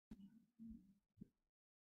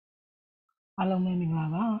Along with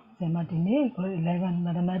Minglaga, Sematine, grade 11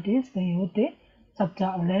 mathematics, then you did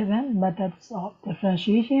chapter 11 methods of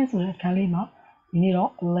differentiation, so that Kalima, you need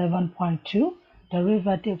 11.2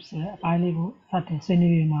 derivatives, bilingual, certain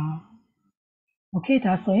synonyma. Okay,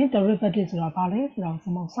 that's why derivatives are valid, so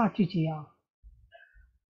some of Sachigia.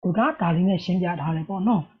 Uga, darling, a shinja haribo,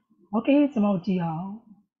 no. Okay, some of Gia.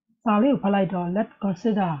 Sally, polite, let's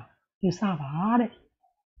consider you saw the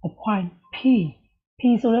point P. P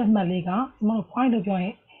ဆိုတဲ့ အမှတ်လေးကကျွန်တော်တို့ point လို့ပြောရ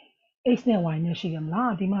င် x နဲ့ y နဲ့ရှိတယ်မ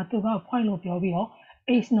လားဒီမှာသူက point လို့ပြောပြီးတော့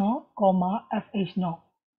x 0, fh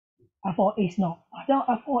 0 f of x 0အကြောင်း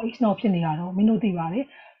f of x 0ဖြစ်နေတာတော့မင်းတို့သိပါတယ်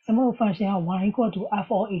ကျွန်တော်တို့ function က y equal to f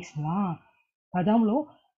of x လားဒါကြောင့်မလို့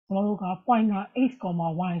ကျွန်တော်တို့က point က x,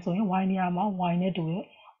 y ဆိုရင် y နေရာမှာ y နဲ့တူတယ်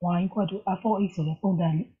y equal to f of x ဆိုတဲ့ပုံသဏ္ဍာ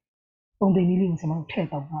န်လေးကိုကျွန်တော်တို့ထည့်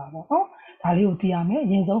သုံးတာပေါ့နော်ဒါလေးကိုသိရမယ်အ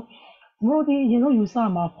ရင်ဆုံးကျွန်တော်ဒီအရင်ဆုံးယူဆ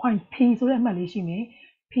မှာ point P ဆိုတဲ့အမှတ်လေးရှိမယ်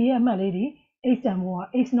P ရဲ့အမှတ်လေးဒီ x တန်ဖိုးက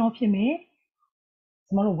x 0ဖြစ်မယ်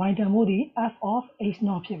ကျွန်တော်တို့ y တန်ဖိုးဒီ f of x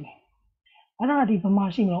 0ဖြစ်မယ်အဲ့ဒါဒီဘာမှ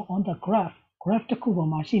ရှိမလို့ on the graph တစ်ခုပေါ်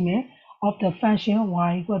မှာရှိမယ် of the function y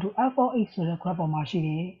equal to f of x ဆိုတဲ့ graph ပေါ်မှာရှိတ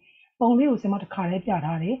ယ်ပုံလေးကိုကျွန်မတစ်ခါလေးပြ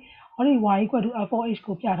ထားတယ်ဟောဒီ y equal to f of x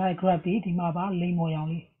ကိုပြထားတဲ့ graph ဒီမှာပါလိမ်မော်ရောင်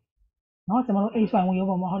လေးနော်ကျွန်တော်တို့ x y ဝင်ရော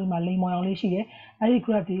ပေါ်မှာဟောဒီမှာလိမ်မော်ရောင်လေးရှိတယ်အဲ့ဒီ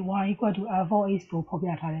graph ဒီ y equal to f of x ကိုဖော်ပြ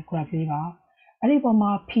ထားတဲ့ graph လေးပါအဲ့ဒီပေါ်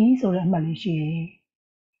မှာ p ဆိုတဲ့အမှတ်လေးရှိတယ်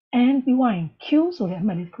and ပြီးရင် q ဆိုတဲ့အ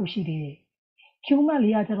မှတ်လေးတစ်ခုရှိသေးတယ် q မှတ်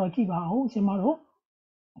လေးကကျတော့ကြည့်ပါဦးကျွန်တော်တို့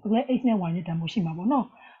သူရဲ့ x နဲ့ y နဲ့တန်ဖိုးရှိမှာပေါ့နော်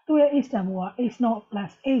သူရဲ့ x တန်ဖိုးက x 0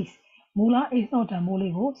 plus x မူလ x 0တန်ဖိုး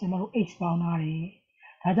လေးကိုကျွန်တော်တို့ x ပေါင်းထားတယ်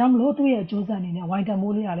ဒါကြောင့်မလို့သူ့ရဲ့အကျိုးဆက်အနေနဲ့ y တန်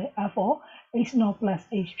ဖိုးလေးကလည်း f of x 0 plus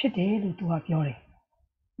h ဖြစ်တယ်လို့သူကပြောတယ်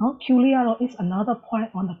နော် q လေးကတော့ is another point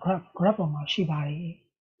on the graph ပေါ်မှာရှိပါတယ်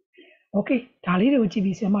okay ဒါလေးတွေကိုကြည့်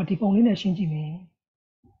ပြီးဆရာမဒီပုံလေးနဲ့ရှင်းကြည့်မယ်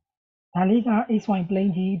ဒါလေးက xy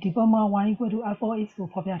plane ကြီးဒီပေါ်မှာ y equal to f of x ကို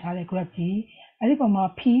ဖော်ပြထားတဲ့ graph ကြီးအဲ့ဒီပေါ်မှာ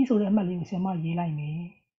p ဆိုတဲ့အမှတ်လေးကိုဆရာမရေးလိုက်မယ်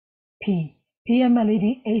p ရဲ့အမှတ်လေး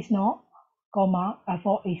ဒီ x 0, f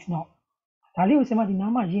of x 0ဒါလေးကိုဆရာမဒီ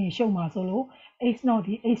နားမှာရေးရင်ရှုပ်မှာဆိုလို့ x 0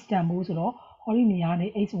ဒီ x တန်ဖိုးဆိုတော့ဟောဒီနေရာ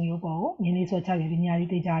နဲ့ x ဝင်ရုပ်ပေါ်ကိုမြင်းလေးဆွဲချရတယ်ဒီနေရာ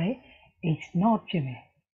လေးသိကြတယ် x 0ဖြစ်မယ်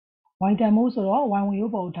y တန်ဖိုးဆိုတော့ y ဝင်ရု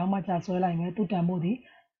ပ်ပေါ်ကိုထောင်းမှချဆွဲလိုက်မယ်သူ့တန်ဖိုးဒီ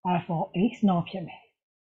f of x 0ဖြစ်မယ်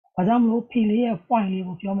ဘာကြောင့်မလို့ p လေးရဲ့ point လေး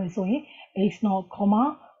ကိုပြောမယ်ဆိုရင် x 0,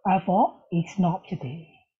 f of x 0ဖြစ်တယ်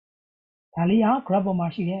ဒါလေးက graph ပေါ်မှာ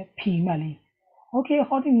ရှိတဲ့ p မှတ်လေး okay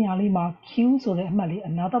ဟောဒီနေရာလေးမှာ q ဆိုတဲ့အမှတ်လေး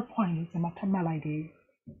another point လေးကျွန်မထပ်မှတ်လိုက်တယ်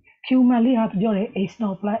q မှတ်လေးဟာပြောတယ် x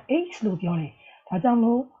 0 plus x လို့ပြောတယ်ဒါကြောင့်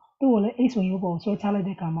လို့သူ့ကိုလည်း x ဝင်ရုပ်ပေါ်ဆွဲချလိုက်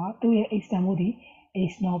တဲ့အခါမှာသူ့ရဲ့ x တန်ဖိုးဒီ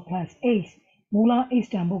x 0 plus x မူလ x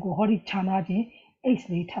တန်ဖိုးကိုဟောဒီခြားနာခြင်း x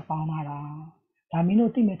လေးထပ်ပေါင်းလာတာဒါမင်း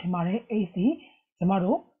တို့သိမယ်ထင်ပါတယ် x ဒီကျွန်မ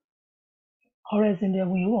တို့ horizontal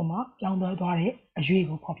ဝင်ရုပ်ပေါ်မှာပြောင်းသွားတဲ့အရွေ့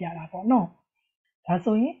ကိုဖော်ပြတာပေါ့နော်ဒါ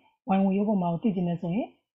ဆိုရင် y ဝင်ရုပ်ပေါ်မှာကိုသိချင်တယ်ဆိုရင်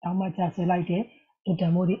တောင်းမှချဆွဲလိုက်တဲ့သူ့တ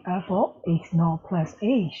န်ဖိုးဒီ f of x 0 plus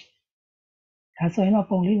h ဒါဆိုရင်တော့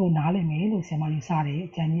ပုံလေးကိုနားလည်မယ်လို့ဆရာမယူဆတယ်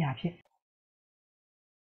အကြံဉာဏ်အဖြစ်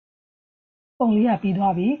ပုံလေးကပြီး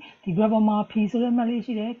သွားပြီဒီ graph ပေါ်မှာ p ဆိုတဲ့အမှတ်လေး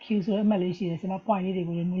ရှိတယ် q ဆိုတဲ့အမှတ်လေးရှိတယ်ဆရာမ point လေးတွေ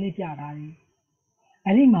ကိုလည်းနည်းလေးပြထားတယ်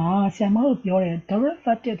အဲ့ဒီမှာဆရာမတို့ပြောတဲ့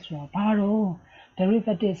derivative ဆိုတာဘာတော့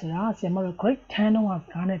derivative ဆိုတာဆရာမတို့ grade 10တော့စ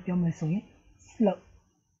ကားနဲ့ပြောမယ်ဆိုရင် slope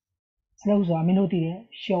ဆိုတာမင်းတို့သိတယ်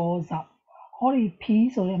လျှောဆောက်ဟောဒီ p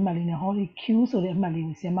ဆိုတဲ့အမှတ်လေးနဲ့ဟောဒီ q ဆိုတဲ့အမှတ်လေး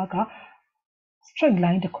ကိုဆရာမက straight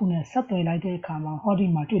line တစ်ခုနဲ့ဆက်သွယ်လိုက်တဲ့အခါမှာဟောဒီ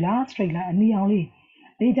မှာတွေ့လား straight line အနီအောင်လေး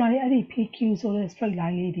ဒေတာရဲ့အဲ့ဒီ PQ ဆိုတဲ့ straight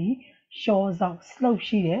line လေးဒီ short ဆောက် slope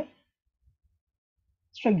ရှိတဲ့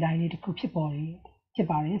straight line လေးတစ်ခုဖြစ်ပါတယ်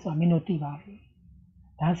ဆိုတာမင်းတို့သိပါတယ်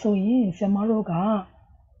ဒါဆိုရင်ဆရာမတို့က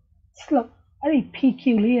slope အဲ့ဒီ PQ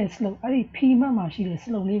လေးရဲ့ slope အဲ့ဒီ P မှတ်မှာရှိတဲ့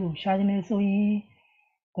slope လေးကိုရှာချင်တယ်ဆိုရင်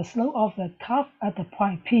the slope of the curve at the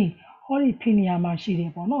point P ဟောဒီ P နေရာမှာရှိတ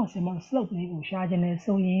ယ်ပေါ့နော်ဆရာမတို့ slope လေးကိုရှာချင်တယ်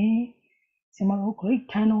ဆိုရင်ဆရာမတို့ grade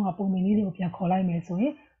 10တော့ကပုံမြင်လေးတွေကိုပြန်ခေါ်လိုက်မယ်ဆိုရ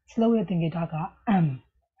င် slope ရဲ့သင်္ကေတက m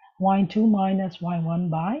y2 minus y1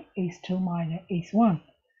 by x2 minus x1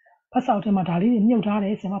 ဖတ်စာအုပ်ထဲမှာဒါလေးတွေမြုပ်ထားတ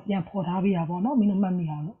ယ်ဆရာမပြန်ဖော်ထားပေးရပါတော့မင်းတို့မှတ်မိ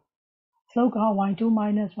အောင်လို့ slope က y2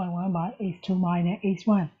 minus y1 by x2 minus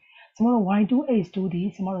x1 ကျွန်တော်တို့ y2 x2 ဒီ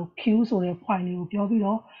ကျွန်တော်တို့ q ဆိုတဲ့ point လေးကိုပြောပြီး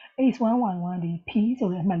တော့ x1 y1 ဒီ p ဆို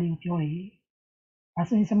တဲ့အမှတ်လေးကိုပြောတယ်အဲ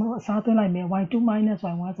ဆိုရင်ကျွန်တော်တို့အစားသွင်းလိုက်မယ် y2 minus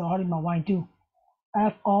y1 ဆိုတော့ဒီမှာ y2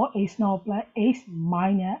 f of x0 plus x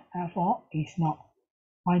minus f of x0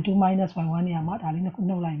 y2 minus y1 နေရာမှာဒါလေးနှစ်ခု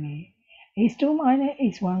နှုတ်လိုက်မယ် x2 minus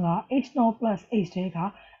x1 က x0 plus x တဲ့က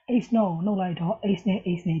x0 ကိုနှုတ်လိုက်တော့ x နဲ့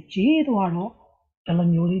x နဲ့ကြီးသွားတော့ဒီလို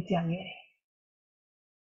မျိုးလေးကြံခဲ့တယ်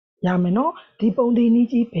ရမယ်နော်ဒီပုံဒီနည်း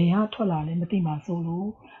ကြီးဘယ်ကထွက်လာလဲမသိပါဆိုလို့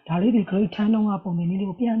ဒါလေးတွေ grade 10တော့ကပုံဒီနည်းလေး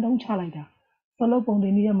ကိုပြန်သုံးချလိုက်တာ Solo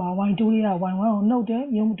Pondini ma wine to ya wine one no de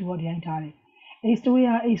yum to the entire. Ace to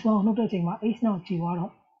ya ace one no touching my ace now chihuahua.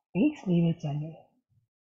 Ace leave it channel.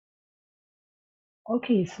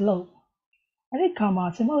 Okay, slow. I think come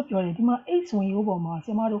out some of your ace when you over my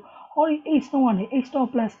Samado or ace no one ace no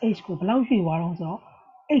plus ace go below you are also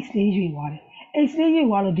ace leave water. Ace leave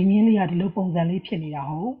water dimly at the lopons and lip in your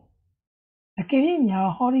hole. A game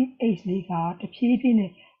ya horry ace league the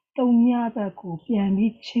peeping Tonya the cool and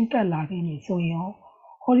me chinka lagging so you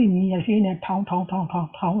horry me a fin at town.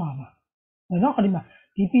 Not only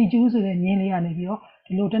the Jews with a nearly an avio,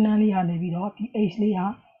 the Lotanali and avio, the ace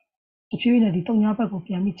leah. The children at the Tonya Paco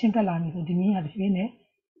Piami Chinkalami, so the me at the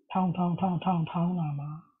Fine, town,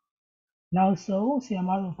 ama. Now so,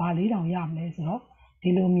 Siamaro Valley on Yam Laser, the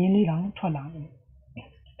Lumini Lang Tolan.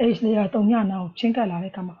 Asley at Tonya now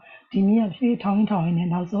Chinkalami, the me at Fee town,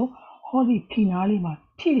 and also Holy Pinalima,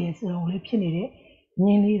 tedious only pinade,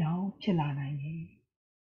 nearly down Chilana.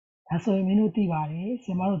 That's so minute valley,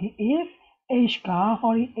 Siamaro the if H car,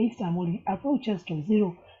 Holy H Samuri approaches to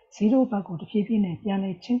 0 back to 15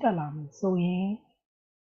 Piane Chinkalam, so in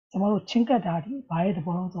Samaro Chinka daddy by the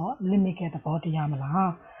bones or limit at the body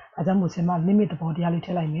Yamala, as I must limit the body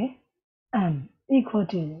alitellime, and equal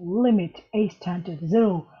to limit H time to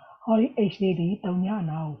 0, Holy H lady, Tonya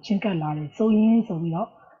now, Chinka lari, so in, so we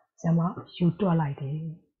are Sama, you to a light.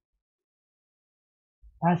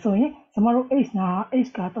 So in Samaro H now,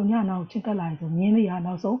 H car Tonya now, Chinka lari, so nearly and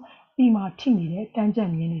also Pima Timmy,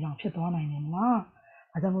 tangent meaning on Chitona in La.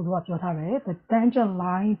 As I would watch your the tangent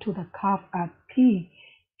line to the curve at P.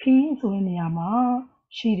 P so in Yama,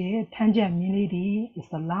 she did tangent milady is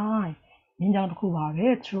the line. Ninja Kuba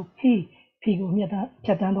through P. P go near the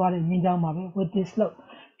Chatandwari Ninja Mabe with this slope.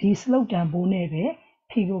 This slope down Bonebe,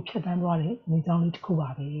 P go Chatandwari Ninja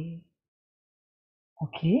Kuba.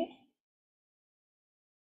 Okay.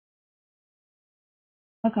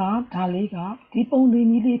 Taliga, the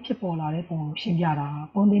Pondini Chipola, Shimyara,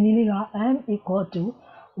 Pondiniga M equal to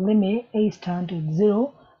limit H tend to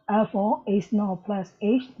 0, F4 H naught plus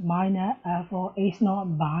H minus F4 H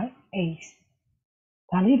naught by H.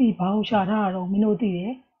 Talidi Bao Shara,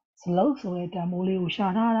 Minoti, slow so at Muli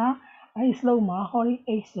Shara, I slow my holy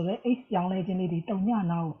H so that H young lady Tonya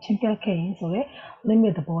now, Chinka cane so that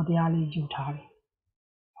limit the body ali Utari.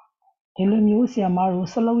 Telemusia Maru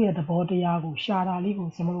Solo at the body Yago, Shara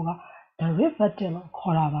Ligo Samaruga, the river till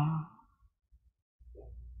Korava.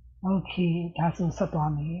 Okay, that's a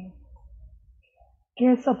Satwami.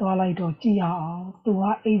 Guess a twilight or Gia, to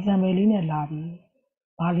our Examelina Labi,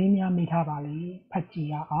 Balinia Mitabali,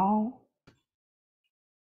 Pagia all.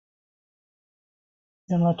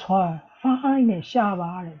 The toy, fine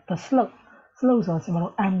Shava, the slope, slows or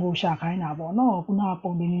similar angle Shakaina, no, Puna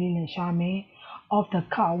Pondini Shame of the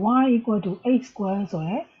car y equal to 8 squares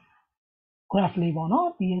or graphly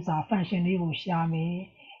bono, these are fashion level Shame,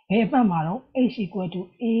 a mamma, H equal to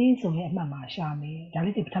A, so let Mamma Shame, that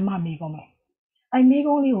is the Tamami Gome. I make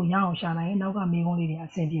only Yang Shana, now I make only a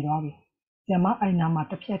Sandy Robbie. Yama I nama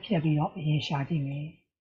the Pia in Shadi.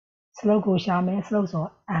 Slow go Shame, slow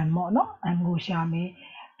so, and more no, and go Shame,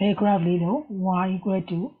 a gravely low, y equal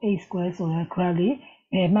to A squares or gravely,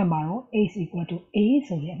 a mamma, A equal to A,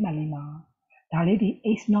 so let Malima. That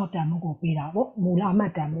is not a Mugo Pira, Mula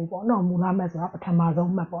Matamugo, no Mula Mazza, Tamazo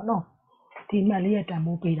Mapono. The Malia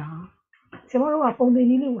Tamupira. Several upon the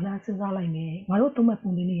Nili will answer Zalame, Marotoma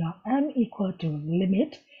Pundinia, M equal to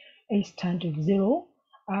limit H tend to 0,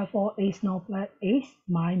 F4 H naught plus H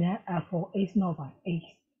minus F4 H naught by H.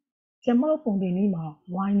 Several Pundinima,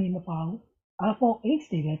 wine in the pound, F4 H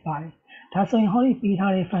divided by. That's why Holly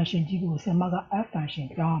Peter function Jigo Semaga F function,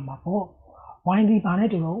 Gamma 4. Wine the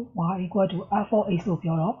Panetero, Y equal to F4 H of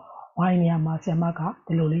Yoro, wine Yama Semaga,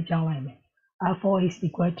 the Loli Jalame. F4 is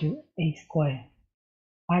equal to H square.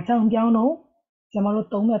 I tell Piano, Samaro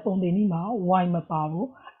Tome Pondinima, Y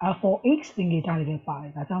Mapavo, F4X thingy target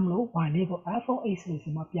by the Tamlo, Y Lego F4X is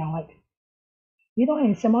in my piano. You don't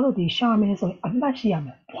have Samaro the Shaman, so I'm not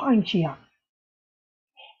Shiam, point Shia.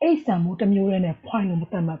 H time with a mural and point of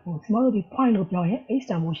Tamapo, Samaro the point of your H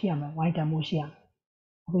time Shiam, Y time Shia.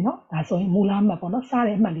 We know that's why Mulam upon a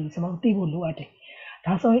side Mali, some of the people do it.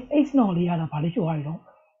 That's why H no the other Palicho,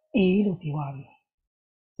 A to Piwari.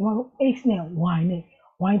 Samaro H ne, Y ne.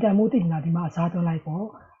 Y time moving Nadima Saturn like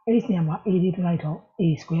for H Nama 80 to light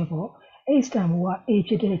A square for H time wa A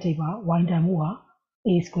Chitaba, Y time wa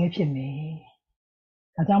A square me.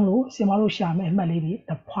 Katamu, Simaro Sham and Malady,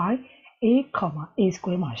 the pi A comma A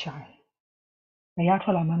square mashai. The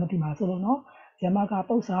Yatola Manatima Solono, Yamaga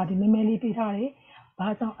Posa, the Memeli Pitari,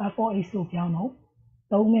 Bata F4 A slow piano,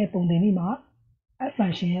 Dome Pondinima, a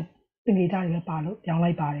fashion Pingitari Palo, young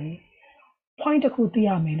like Barry. point တစ်ခုသိရ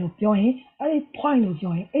မယ်လို့ပြောရင်အဲ့ဒီ point လို့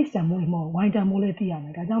ပြောရင် x တန်ဖိုးတွေမဟုတ် y တန်ဖိုးလေးသိရမ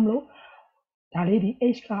ယ်ဒါကြောင့်မလို့ဒါလေးဒီ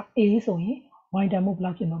h က a ဆိုရင် y တန်ဖိုးဘယ်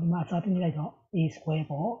လောက်ဖြစ်မလဲဒီမှာအစားတင်လိုက်တော့ a square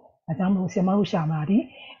ပေါ့ဒါကြောင့်မလို့ဆရာမတို့ရှာမှာဒီ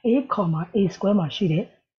a, a square မှာရှိတဲ့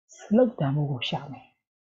slope တန်ဖိုးကိုရှာမယ်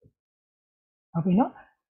ဟုတ်ပြီနော်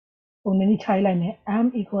ပုံနည်းခြိုက်လိုက်မယ် m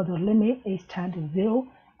equal to limit h tend to 0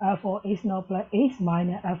 f for h naught plus h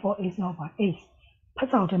minus f for h naught by h ဖတ်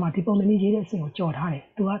ဆောင်ထဲမှာဒီပုံနည်းရေးတဲ့အဆင့်ကိုကြော်ထားတယ်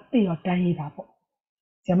သူကသိရောတန်းရေးတာပေါ့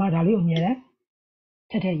ဆရာမဒါလေးကိုအမြဲတမ်း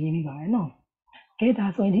ထက်ထက်ရေးပြီးပါတယ်နော်ကဲဒါ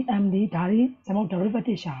ဆိုရင်ဒီ m ဒီဒါလေးဆရာမ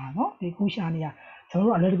derivative ရှာတာနော်ဒီခုရှာနေတာကျွန်တော်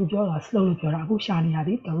တို့အလွယ်တကူပြောတာ slope လို့ပြောတာအခုရှာနေတာ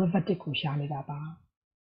ဒီ derivative ကိုရှာနေတာပါ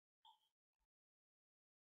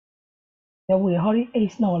ရဝေဟောဒီ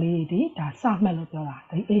h naught လေးဒီဒါစမှတ်လို့ပြောတာ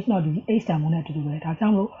ဒီ h naught ဒီ h တန်ဖိုးနဲ့အတူတူပဲဒါကြော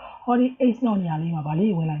င့်မလို့ဟောဒီ h naught ညာလေးမှာဗာ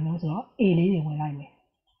လေးဝင်လိုက်လို့ဆိုတော့ a လေးတွေဝင်လိုက်မယ်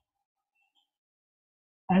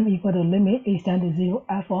m equal to limit h tend to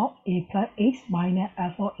 0 f of a plus h minus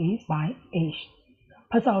f of h by h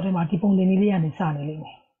ဖတ်စာအုပ်ထဲမှာဒီပုံသင်နည်းလေးကနေစနေလိမ့်မ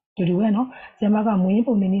ယ်တူတူပဲเนาะဆရာမကမွေး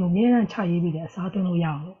ပုံသင်နည်းကိုအများအားချရေးပြီးတယ်အစားသွင်းလို့ရ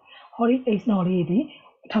အောင်လို့ဟောဒီ h naught လေးဒီ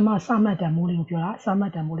ပထမစမှတ်တန်ဖိုးလေးကိုပြောတာစမှ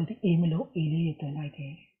တ်တန်ဖိုးလေးဒီ a မလို့ a လေးတွေတွင်လိုက်တ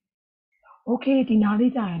ယ်โอเคဒီနာ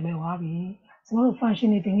လေးကြာရင်လွယ်သွားပြီကျွန်တော်တို့ function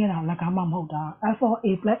တွေသင်ခဲ့တာလက်ကမှမဟုတ်တာ f of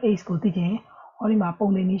a plus h ကိုသိချင်ဟောဒီမှာပုံ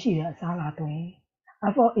သင်နည်းရှိတယ်အစားလာတွင်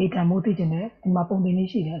f of a တန်ဖိုးသိချင်တယ်ဒီမှာပုံသင်န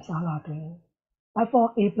ည်းရှိတယ်အစားလာတွင် f of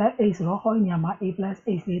a plus h ဆိုတော့ဟောဒီညမှာ a plus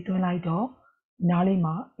h လေးတွင်းလိုက်တော့နားလေး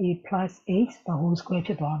မှာ a plus h the whole square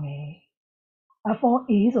ဖြစ်သွားမယ် f of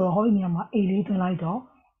a ဆိုတော့ဟောဒီညမှာ a လေးတွင်းလိုက်တော့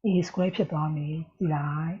a square ဖြစ်သွားမယ်ကြည့်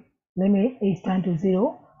လိုက် limit h tend to 0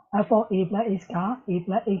 f of a plus h က a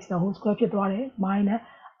plus h the whole square ဖြစ်သွားတယ် minus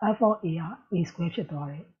f of a က a square ဖြစ်သွား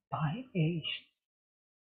တယ် by h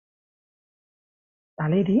ဒါ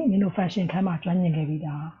လေးဒီမင်းတို့ function ခန်းမှာကျွမ်းကျင်ခဲ့ပြီး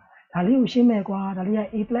သားဒါလေးကိုရှင်းမယ်ကွာဒါလေးက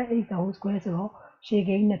a plus h the whole square ဆိုတော့ရှေ့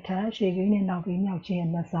ကိန်းနှစ်ထပ်ရှေ့ကိန်းနဲ့နောက်ကိန်းမြောက်ချင်းရဲ့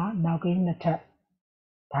နှစ်ဆနောက်ကိန်းနှစ်ထပ်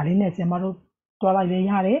ဒါလေးနဲ့ဆရာမတို့တွားလိုက်လည်း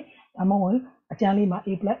ရတယ်ဒါမှမဟုတ်အကျန်းလေးမှာ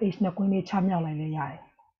a plus h နှစ်ကွင်းလေးချမြောက်လိုက်လည်းရတယ်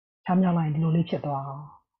ချမြောက်လိုက်ရင်ဒီလိုလေးဖြစ်သွားအောင်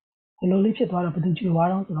ဒီလိုလေးဖြစ်သွားတော့ဘယ်သူကျွေသွား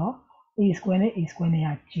တော့ဆိုတော့ a square နဲ့ a square နဲ့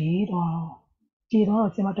ကကျေတော့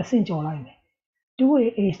ဆရာမတစ်ဆင့်ကြော်လိုက်မယ်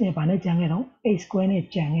 2ah နဲ့ဗာနဲ့ကြံခဲ့တော့ a square နဲ့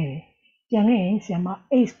ကြံခဲ့တယ်ကြံခဲ့ရင်ဆရာမ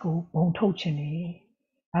h ကိုပုံထုတ်ချင်တယ်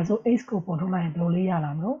ဒါဆို h ကိုပုံထုတ်လိုက်ရင်ဘယ်လိုလေးရ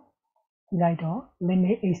လာမလို့ဒီလိုက်တော့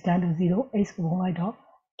limit h tend to 0 h ကိုပုံလိုက်တော့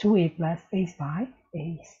 2a plus h by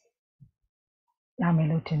h ရမယ်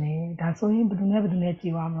လို့ထင်တယ်ဒါဆိုရင်ဘယ်သူနဲ့ကြ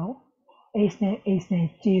ည်သွားမလို့ h နဲ့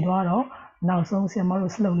ကြည်သွားတော့နောက်ဆုံးဆရာမ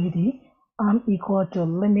တို့ slope လေးဒီ m equal to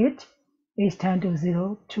limit h tend to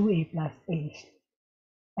 0 2a plus h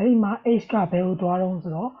အဲ့ဒီမှာ h ကဘယ်ကိုသွားတော့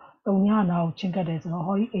ဆိုတော့3ညနာကိုချင်းကတ်တယ်ဆိုတော့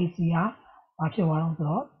ဟောဒီ h ကဘာဖြစ်သွားတော့ဆို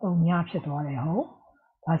တော့3ညဖြစ်သွားတယ်ဟုတ်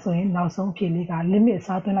ဒါဆိုရင်နောက်ဆုံးဖြေလေးက limit အ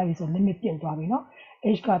စားသွင်းလိုက်ပြီဆို limit ပြုတ်သွားပြီเนาะ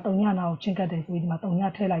h က3ညနာကိုချင်းကတ်တယ်ဆိုပြီးဒီမှာ3ည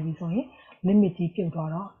ထည့်လိုက်ပြီဆိုရင် limit ကြီးပြုတ်သွား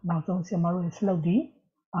တော့နောက်ဆုံးဆရာမတို့ရဲ့ slope ဒီ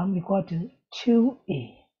m equal to 2a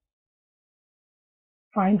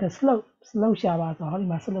find the slope ရှာပါဆိုတော့ဒီ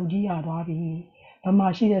မှာ slope ကြီးရသွားပြီဘယ်မှာ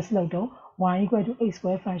ရှိတဲ့ slope တော့ y equal to x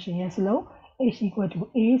square function ရဲ့ slope h equal to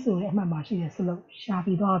a ဆိုတဲ့အမှတ်မှာရှိတဲ့ slope ရှာ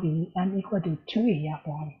ပြီးသွားပြီ m equal to 2a ရ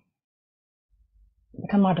သွားပြီအ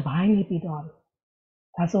ခါမှာတစ်ပိုင်းလေးပြီးသွားပြီ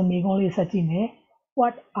ဒါဆိုမေကုန်းလေးဆက်ကြည့်မယ်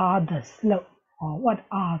what are the slope or what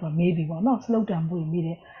are ဆိုမေးပြီပေါ့နော် slope တန်ဖိုးမေးတ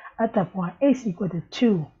ယ် at the point h equal to 2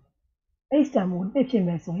 h တန်ဖိုး1ဖြစ်မ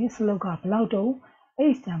ယ်ဆိုရင် slope ကဘယ်လောက်တုံး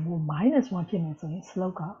h တန်ဖိုး -1 ဖြစ်မယ်ဆိုရင်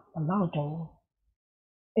slope ကဘယ်လောက်တုံး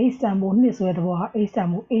h တန်ဖိုး2ဆိုတဲ့သဘောက h တန်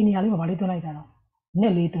ဖိုး a နေရာလေးမှာဗာလေးတွန်းလိုက်တာတော့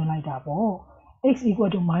2လေးတွန်းလိုက်တာပေါ့ x equal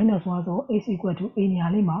to -1 ဆို x equal to a နေရာ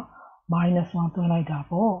လေးမှာ-1တွန်းလိုက်တာ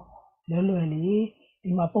ပေါ့လွယ်လေး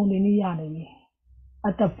ဒီမှာပုံတင်နည်းရနေပြီ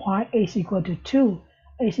at the point h equal to 2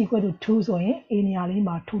 h equal to 2ဆိုရင် a နေရာလေး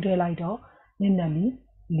မှာ2ထည့်လိုက်တော့2နဲ့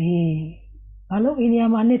4ဘာလို့ a နေရာ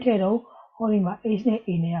မှာ2ထည့်တော့ဟောဒီမှာ h နဲ့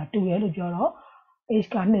a နဲ့ကတူတယ်လို့ပြောတော့ h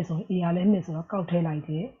က2ဆိုရင် a ကလည်း2ဆိုတော့ကောက်ထည့်လိုက်တ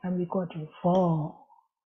ယ် m equal to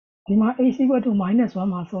 4ဒီမှာ h equal to -1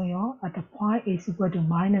 မှာဆိုရင် at the point h equal to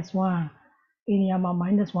 -1 a နေရာမှာ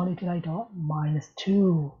-1လေးထည့်လိုက်တော့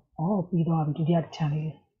 -2 ပြီးသွားပြီဒုတိယတစ်ချမ်း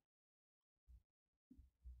လေး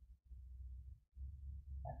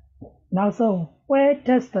နောက်ဆုံး where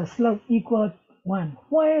does the slope equal 1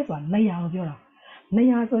 where ဆိုတာနေရာကိုပြောတာနေ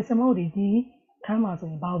ရာဆိုစမတို့ဒီခန်းမှာဆို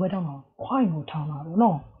ရင်ဘာကိုပဲထောင်းတာ point ကိုထောင်းတာပေါ့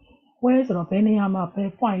နော် where ဆိုတော့ဘယ်နေရာမှာဘယ်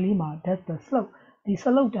point လေးမှာ does the slope ဒီ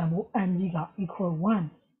slope တန်ဖိုး m ကြီးက equal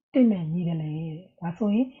 1တစ်နဲ့ညီတယ်လေဒါဆို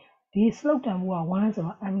ရင်ဒီ slope တန်ဖိုးက1ဆို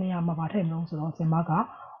တော့ m နေရာမှာဗာထည့်မလို့ဆိုတော့ဆင်မက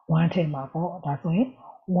1ထည့်မှာပေါ့ဒါဆိုရင်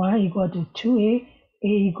1 equal to 2a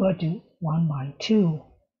a equal to 1 by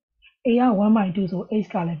 2a က1 by 2ဆို h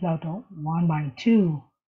ကလည်းဘယ်လောက်တော့1 by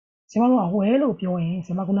 2 ဆရာမတို့က where လို့ပြောရင်ဆ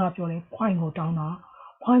ရာမကပြောတယ် point ကိုတောင်းတာ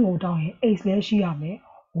point ကိုတောင်းရင် x လည်းရှိရမယ်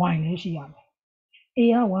y လည်းရှိရမယ် a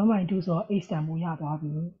က 1/2 ဆိုတော့ x တန်ဖိုးရသွားပြီ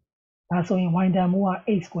ဒါဆိုရင် y တန်ဖိုးက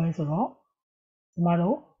a square ဆိုတော့ကျမ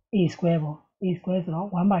တို့ a square ပေါ့ a square ဆိုတော့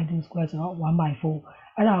 1/2 square ဆိုတော့ 1/4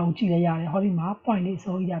 အဲ့ဒါကိုကြည့်လဲရတယ်ဟောဒီမှာ point လေး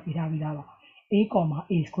စိုးရပြထားပြီးသားပါ a,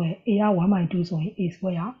 a square a က 1/2 ဆိုရင် a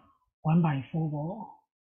square က 1/4 ပေါ့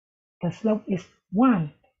the slope is 1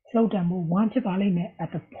 slope တန်ဖိုး1ဖြစ်ပါလိမ့်မယ် at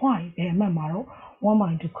the point ဘယ်အမှတ်မှာတော့ 1/2,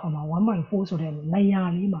 1/4 ဆိုတဲ့နေရာ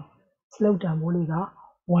လေးမှာ slope တန်ဖိုးလေးက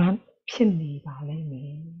1ဖြစ်နေပါလိမ့်မ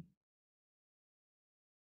ယ်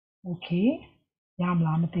okay ရမ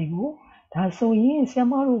လားမသိဘူးဒါဆိုရင်ဆရာ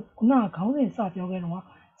မတို့ခုနခေါင်းစဉ်စပြောခဲ့တော့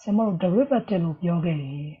ဆရာမတို့ derivative လို့ပြောခဲ့တ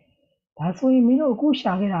ယ်ဒါဆိုရင်မင်းတို့အခု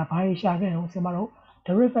ရှာခဲ့တာဘာတွေရှာခဲ့တော့ဆရာမတို့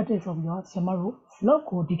derivative ဆိုပြီးတော့ဆရာမတို့ slope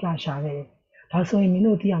ကိုအဓိကရှာခဲ့တယ်ဒါဆိုရင်မင်း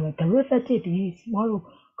တို့သိရမယ် derivative ဒီဆရာမတို့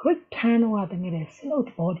grade 10တော့ကတင်ခဲ့တဲ့ slope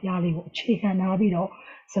သဘောတရားလေးကိုအခြေခံထားပြီးတော့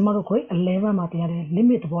ဆရာမတို့ grade 11မှာတင်ရတဲ့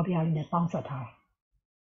limit သဘောတရားလေးနဲ့ပေါင်းစပ်ထားတယ်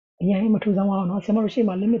အရင်မထူဆောင်အောင်နော်ဆရာမတို့ရှေ့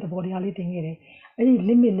မှာ limit သဘောတရားလေးတင်ခဲ့တယ်အဲ့ဒီ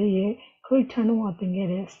limit လေးရဲ့ grade 10တော့ကတင်ခဲ့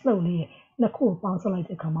တဲ့ slope လေးရဲ့နှစ်ခုကိုပေါင်းစပ်လိုက်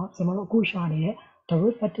တဲ့အခါမှာဆရာမတို့အခုရှာနေတဲ့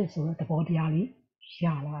derivative ဆိုတဲ့သဘောတရားလေးရ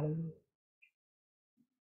လာတယ်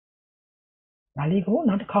ဒါလေးကို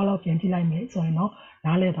နောက်တစ်ခါလောက်ပြန်ကြည့်လိုက်မယ်ဆိုရင်တော့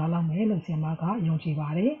နားလည်သွားလောက်မယ်လို့ဆရာမကယုံကြည်ပါ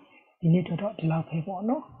တယ်ဒီနေ့တော့ဒီလောက်ပဲပေါ့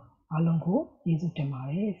နော်အားလုံးကိုကျေးဇူးတင်ပါ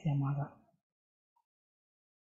တယ်ဆရာမက